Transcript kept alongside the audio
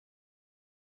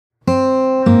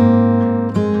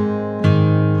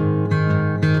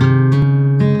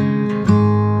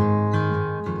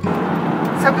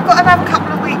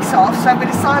so we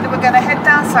decided we're going to head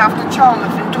down south to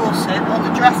Charmouth in Dorset on the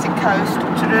Jurassic coast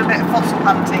to do a bit of fossil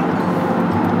hunting.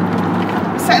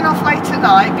 We're setting off late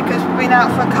tonight because we've been out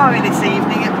for a curry this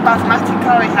evening at the Basmati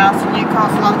Curry House in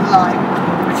Newcastle under Lyme,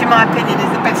 which in my opinion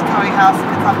is the best curry house in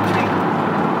the country.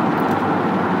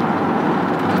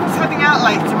 Heading out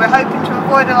later, we're hoping to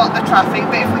avoid a lot of the traffic,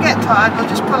 but if we get tired we'll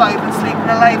just pull over and sleep in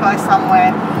a lay-by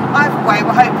somewhere. Either way,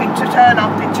 we're hoping to turn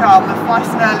up in Charmouth nice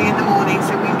and early in the morning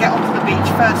so we can get onto the beach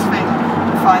first thing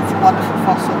and find some wonderful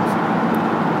fossils.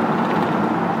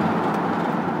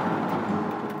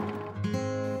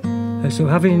 So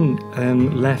having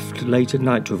left late at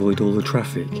night to avoid all the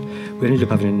traffic, we ended up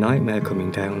having a nightmare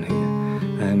coming down here.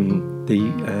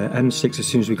 The M6, as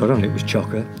soon as we got on it, was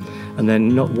chocker, and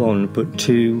then not one but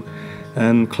two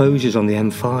closures on the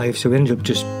M5, so we ended up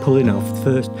just pulling off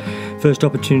the first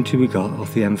opportunity we got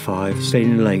off the M5,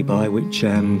 staying in a lay-by, which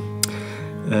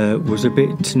was a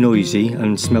bit noisy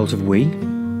and smelt of wee,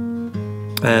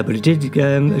 but it did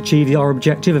achieve our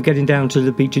objective of getting down to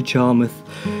the beach at Charmouth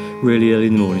really early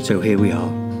in the morning, so here we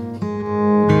are.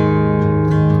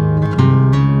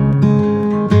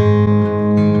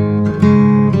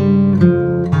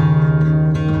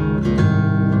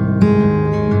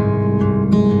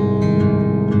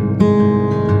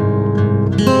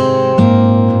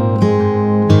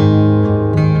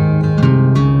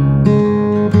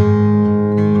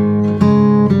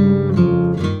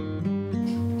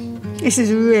 This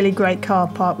is a really great car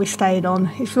park we stayed on.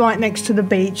 It's right next to the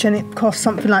beach and it costs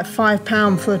something like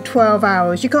 £5 for 12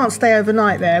 hours. You can't stay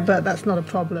overnight there, but that's not a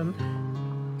problem.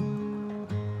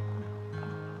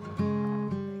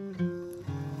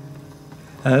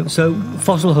 So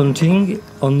fossil hunting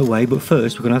on the way, but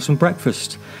first we're going to have some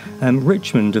breakfast.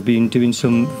 Richmond have been doing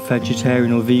some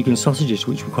vegetarian or vegan sausages,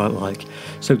 which we quite like.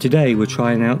 So today we're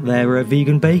trying out their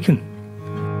vegan bacon.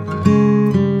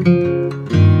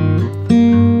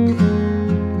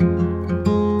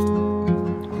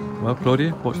 Well,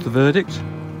 Claudia, what's the verdict?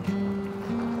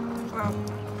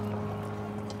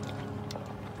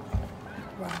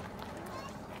 Well,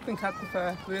 I think I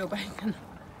prefer real bacon.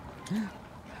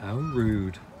 How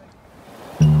rude.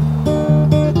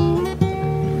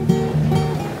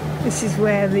 This is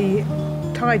where the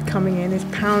tide coming in is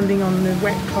pounding on the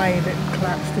wet clay that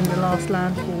collapsed in the last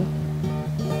landfall,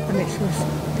 and it's just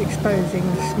exposing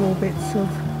small bits of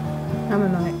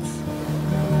ammonites.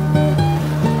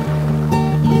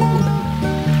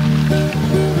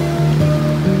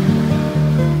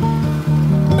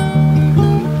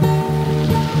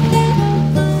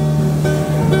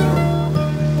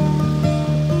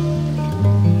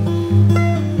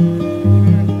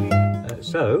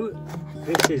 So,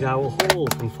 this is our haul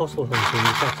from fossil hunting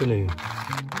this afternoon.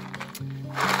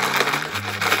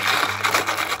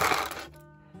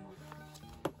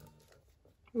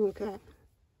 Okay.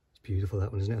 It's beautiful,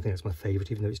 that one, isn't it? I think that's my favourite,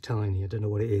 even though it's tiny. I don't know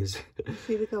what it is.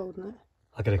 See the gold in it?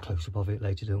 I'll get a close-up of it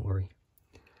later, don't worry.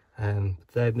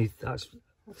 That's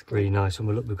really nice. And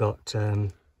we've got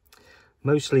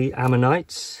mostly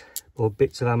ammonites, or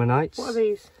bits of ammonites. What are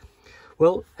these?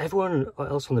 Well, everyone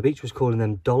else on the beach was calling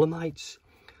them dolomites,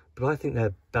 but I think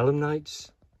they're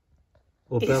belemnites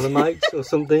or belemites or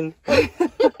something.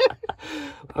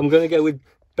 I'm going to go with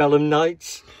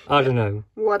belemnites. I don't know.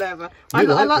 Whatever. I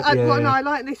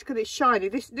like this because it's shiny.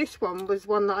 This one was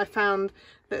one that I found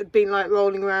that had been like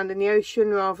rolling around in the ocean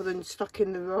rather than stuck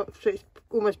in the rock. So it's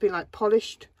almost been like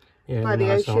polished by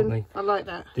the ocean. I like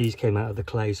that. These came out of the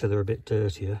clay, so they're a bit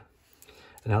dirtier.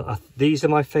 And these are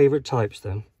my favourite types,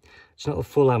 though. It's not a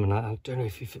full ammonite. I don't know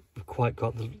if you've quite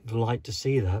got the light to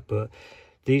see that, but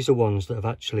these are ones that have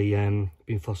actually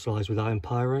been fossilised with iron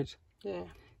pyrite. Yeah.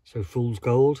 So fool's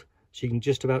gold. So you can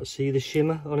just about see the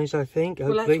shimmer on it, I think. Well,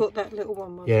 hopefully. that's what that little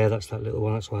one was. Yeah, that's that little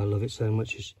one. That's why I love it so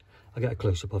much. I get a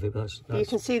close-up of it, but that's you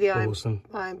can see the awesome.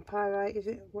 iron pyrite, is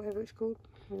it? Whatever it's called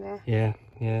in there. Yeah,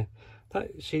 yeah.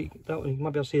 That one, you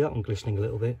might be able to see that one glistening a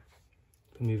little bit.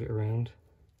 If I move it around.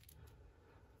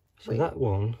 So that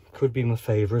one could be my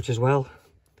favourite as well.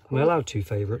 Am I allowed two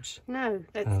favourites? No,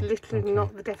 that's literally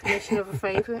not the definition of a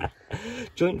favourite.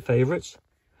 Joint favourites.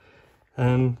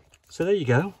 So there you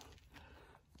go.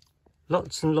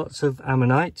 Lots and lots of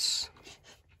ammonites.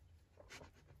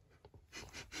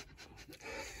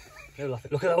 Look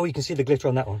at that. Oh, you can see the glitter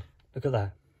on that one. Look at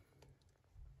that.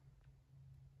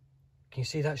 Can you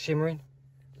see that shimmering?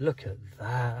 Look at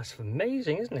that. That's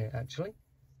amazing, isn't it, actually?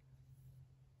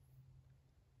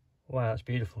 Wow, that's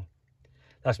beautiful.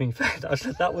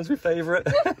 That one's my favourite.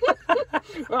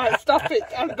 Right, stop it.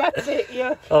 That's it,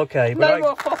 yeah. Okay. No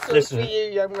more fossils for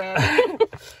you, young man.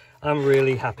 I'm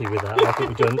really happy with that. I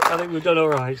think we've done all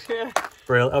right. Yeah.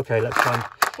 Brilliant. Okay, let's try and...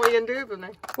 What are you going to do with them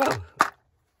then?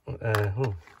 Well,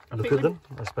 look at them,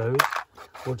 I suppose.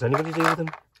 What does anybody do with them?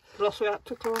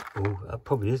 Velociraptor claw. Oh, that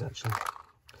probably is actually.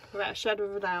 Without a shadow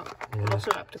of a doubt. Yeah.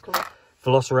 Velociraptor claw.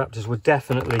 Velociraptors were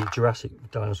definitely Jurassic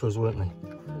dinosaurs, weren't they?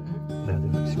 No,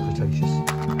 they were Cretaceous.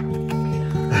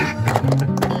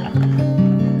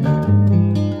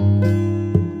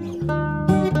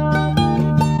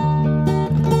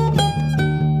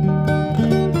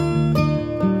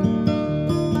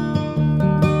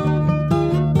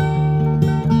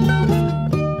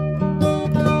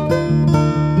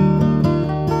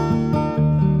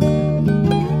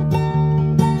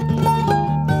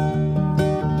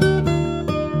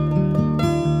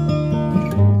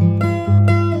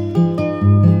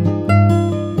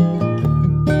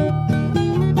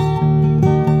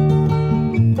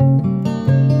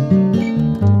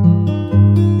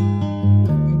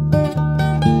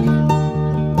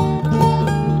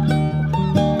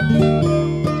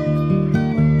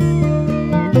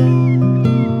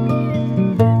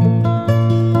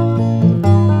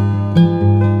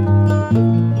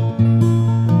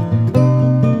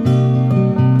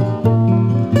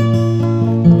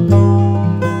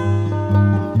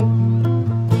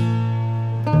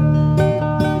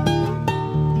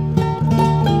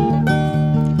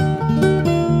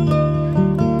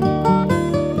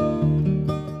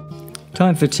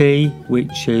 Time for tea,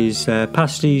 which is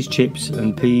pasties, chips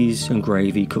and peas and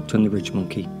gravy cooked on the ridge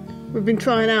monkey. We've been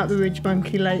trying out the ridge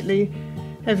monkey lately.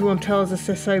 Everyone tells us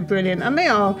they're so brilliant, and they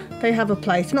are. They have a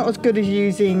place. Not as good as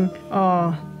using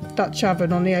our Dutch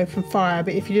oven on the open fire,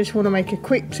 but if you just want to make a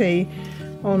quick tea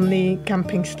on the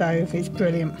camping stove, it's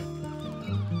brilliant.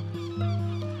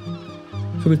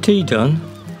 So with tea done,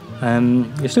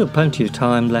 there's still plenty of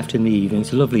time left in the evening.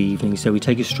 It's a lovely evening, so we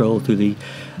take a stroll through the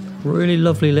really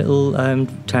lovely little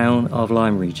town of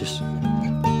Lyme, Regis.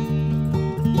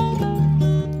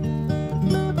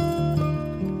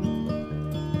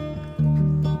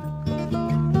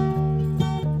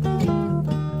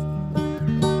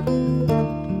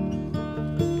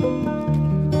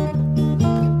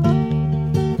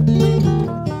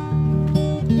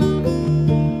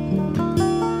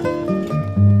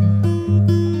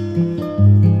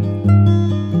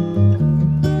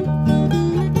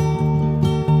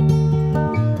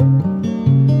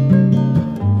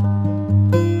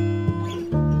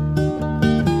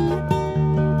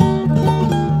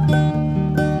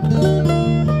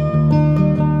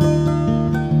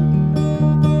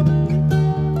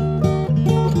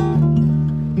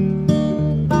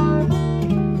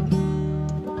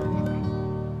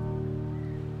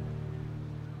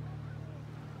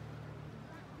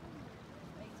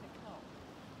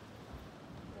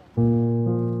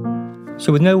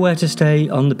 So with nowhere to stay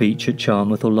on the beach at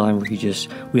Charmouth or Lyme Regis,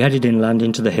 we headed inland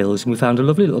into the hills and we found a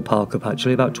lovely little park up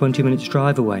actually about 20 minutes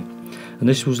drive away. And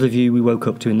this was the view we woke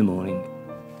up to in the morning.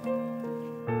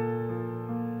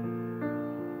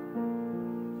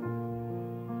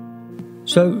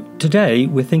 So today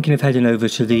we're thinking of heading over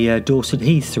to the Dorset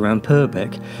Heaths around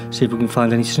Purbeck, see if we can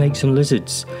find any snakes and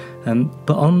lizards.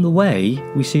 But on the way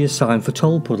we see a sign for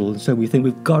Tolpuddle, so we think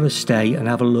we've got to stay and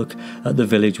have a look at the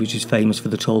village which is famous for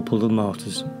the Tolpuddle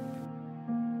Martyrs.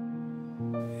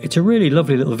 It's a really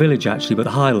lovely little village actually, but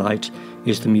the highlight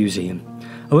is the museum.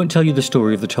 I won't tell you the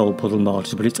story of the Tolpuddle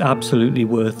Martyrs, but it's absolutely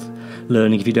worth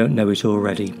learning if you don't know it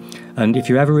already. And if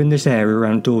you're ever in this area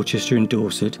around Dorchester and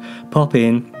Dorset, pop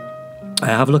in,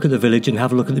 have a look at the village and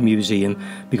have a look at the museum,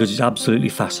 because it's absolutely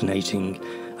fascinating.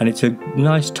 And it's a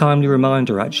nice timely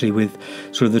reminder actually, with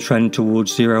sort of the trend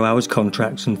towards 0 hours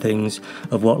contracts and things,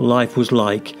 of what life was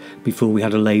like before we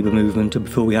had a labour movement and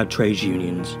before we had trade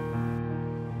unions.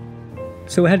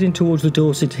 So we're heading towards the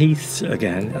Dorset Heaths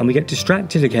again, and we get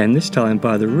distracted again, this time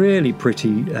by the really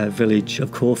pretty village of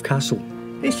Corfe Castle.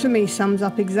 This for me sums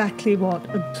up exactly what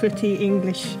a pretty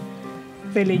English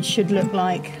village should look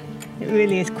like. It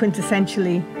really is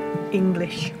quintessentially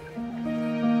English.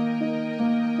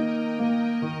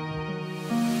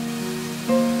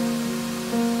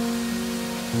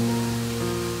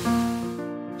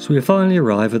 So we finally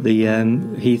arrive at the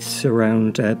heaths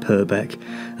around Purbeck,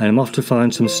 and I'm off to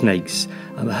find some snakes.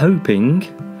 I'm hoping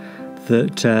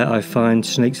that I find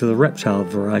snakes of the reptile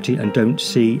variety and don't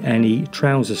see any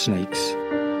trouser snakes.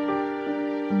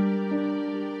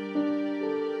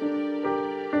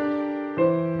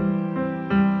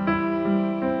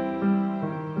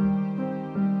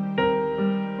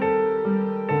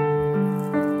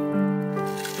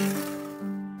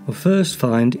 First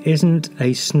find isn't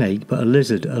a snake but a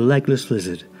lizard, a legless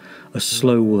lizard, a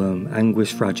slow worm,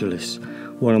 Anguis fragilis,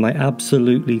 one of my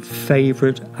absolutely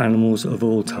favourite animals of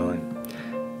all time.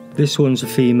 This one's a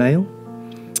female,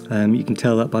 you can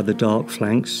tell that by the dark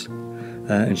flanks.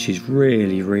 and she's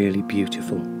really, really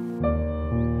beautiful.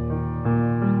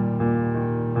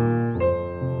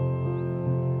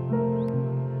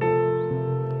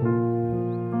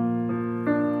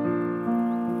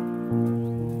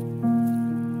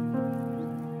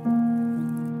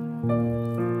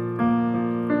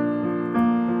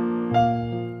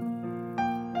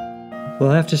 Well,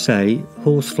 I have to say,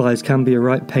 horseflies can be a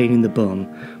right pain in the bum,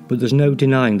 but there's no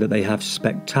denying that they have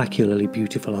spectacularly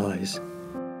beautiful eyes.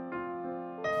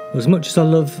 As much as I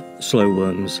love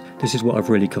slowworms, this is what I've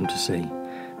really come to see.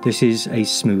 This is a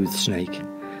smooth snake.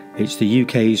 It's the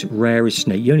UK's rarest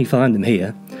snake. You only find them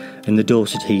here, in the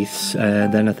Dorset Heaths,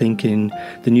 then I think in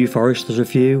the New Forest there's a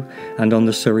few, and on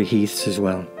the Surrey Heaths as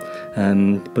well.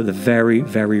 But they're very,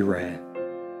 very rare.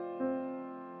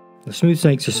 The smooth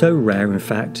snakes are so rare, in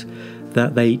fact,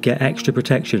 that they get extra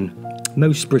protection.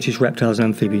 Most British reptiles and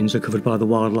amphibians are covered by the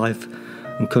Wildlife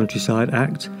and Countryside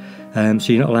Act,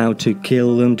 so you're not allowed to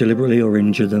kill them deliberately or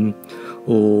injure them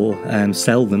or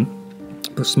sell them,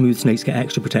 but smooth snakes get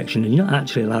extra protection and you're not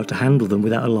actually allowed to handle them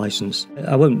without a licence.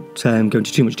 I won't go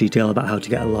into too much detail about how to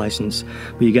get a licence,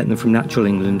 but you get them from Natural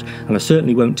England, and I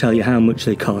certainly won't tell you how much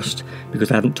they cost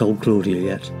because I haven't told Claudia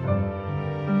yet.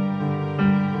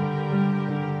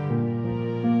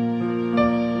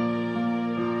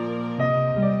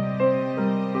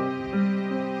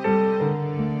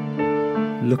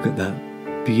 Look at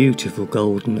that beautiful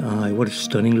golden eye, what a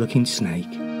stunning looking snake.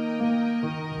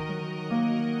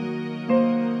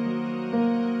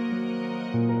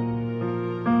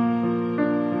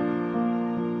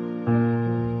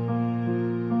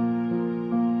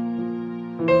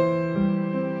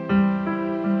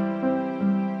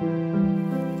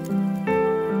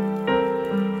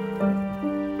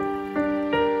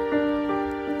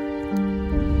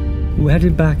 We're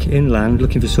headed back inland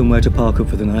looking for somewhere to park up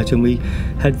for the night, and we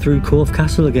head through Corfe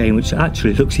Castle again, which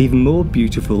actually looks even more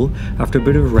beautiful after a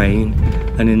bit of rain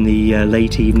and in the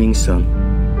late evening sun.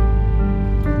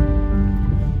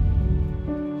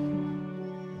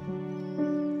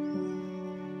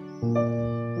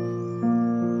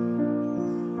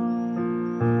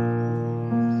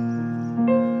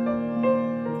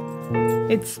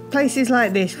 It's places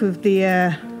like this with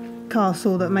the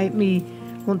castle that make me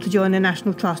want to join the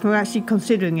National Trust. We're actually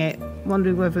considering it,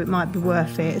 wondering whether it might be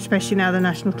worth it, especially now the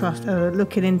National Trust are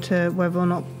looking into whether or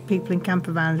not people in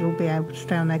camper vans will be able to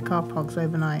stay on their car parks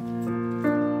overnight.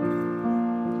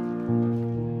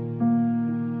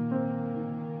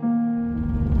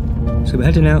 So we're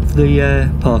heading out for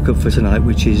the park up for tonight,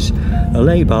 which is a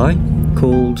lay-by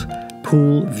called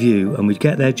Pool View, and we'd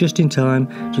get there just in time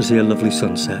to see a lovely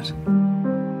sunset.